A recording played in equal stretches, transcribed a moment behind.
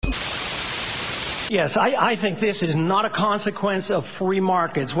Yes, I think this is not a consequence of free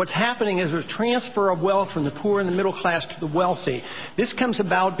markets. What's happening is there's transfer of wealth from the poor and the middle class to the wealthy. This comes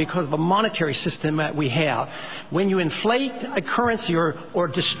about because of a monetary system that we have. When you inflate a currency or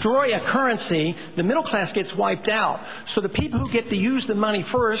destroy a currency, the middle class gets wiped out. So the people who get to use the money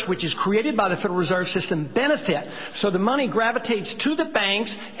first, which is created by the Federal Reserve System, benefit. So the money gravitates to the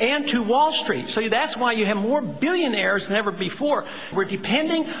banks and to Wall Street. So that's why you have more billionaires than ever before. We're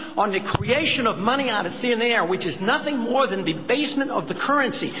depending on the creation of money out of thin air, which is nothing more than debasement of the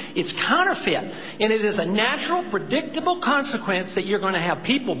currency. It's counterfeit, and it is a natural, predictable consequence that you're going to have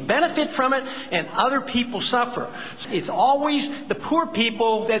people benefit from it and other people suffer. It's always the poor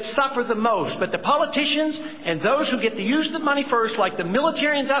people that suffer the most, but the politicians and those who get to use the money first, like the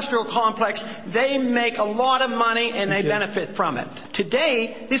military-industrial complex, they make a lot of money and they benefit from it.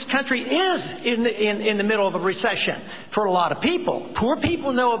 Today, this country is in the middle of a recession for a lot of people. Poor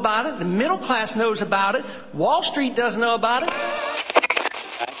people know about it. The middle class knows about it. Wall Street doesn't know about it.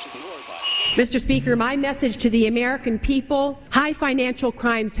 Mr. Speaker, my message to the American people: high financial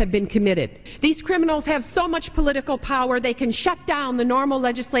crimes have been committed. These criminals have so much political power they can shut down the normal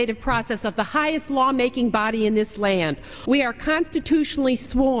legislative process of the highest lawmaking body in this land. We are constitutionally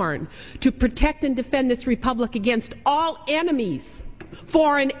sworn to protect and defend this republic against all enemies,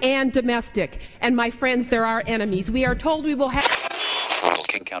 foreign and domestic. And my friends, there are enemies. We are told we will have...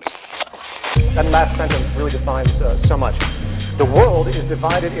 That last sentence really defines so much. The world is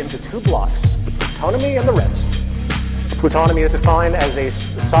divided into two blocks, the Plutonomy and the rest. The Plutonomy is defined as a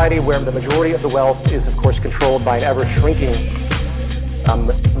society where the majority of the wealth is, of course, controlled by an ever-shrinking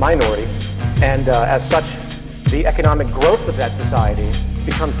minority. And as such, the economic growth of that society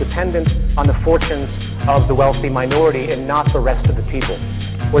becomes dependent on the fortunes of the wealthy minority and not the rest of the people.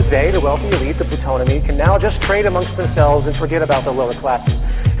 Where they, the wealthy elite, the Plutonomy, can now just trade amongst themselves and forget about the lower classes.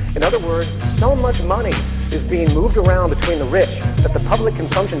 In other words, so much money is being moved around between the rich that the public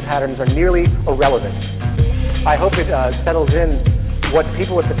consumption patterns are nearly irrelevant. I hope it settles in what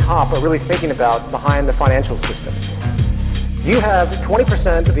people at the top are really thinking about behind the financial system. You have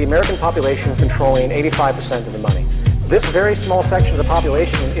 20% of the American population controlling 85% of the money. This very small section of the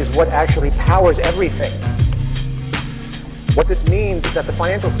population is what actually powers everything. What this means is that the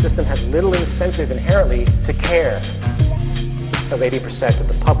financial system has little incentive inherently to care of 80% of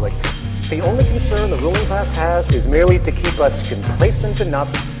the public. The only concern the ruling class has is merely to keep us complacent enough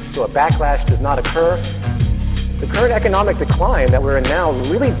so a backlash does not occur. The current economic decline that we're in now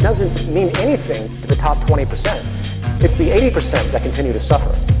really doesn't mean anything to the top 20%. It's the 80% that continue to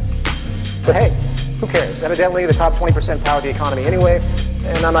suffer. But hey, who cares? Evidently, the top 20% power the economy anyway,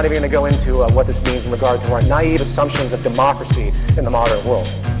 and I'm not even going to go into what this means in regard to our naive assumptions of democracy in the modern world.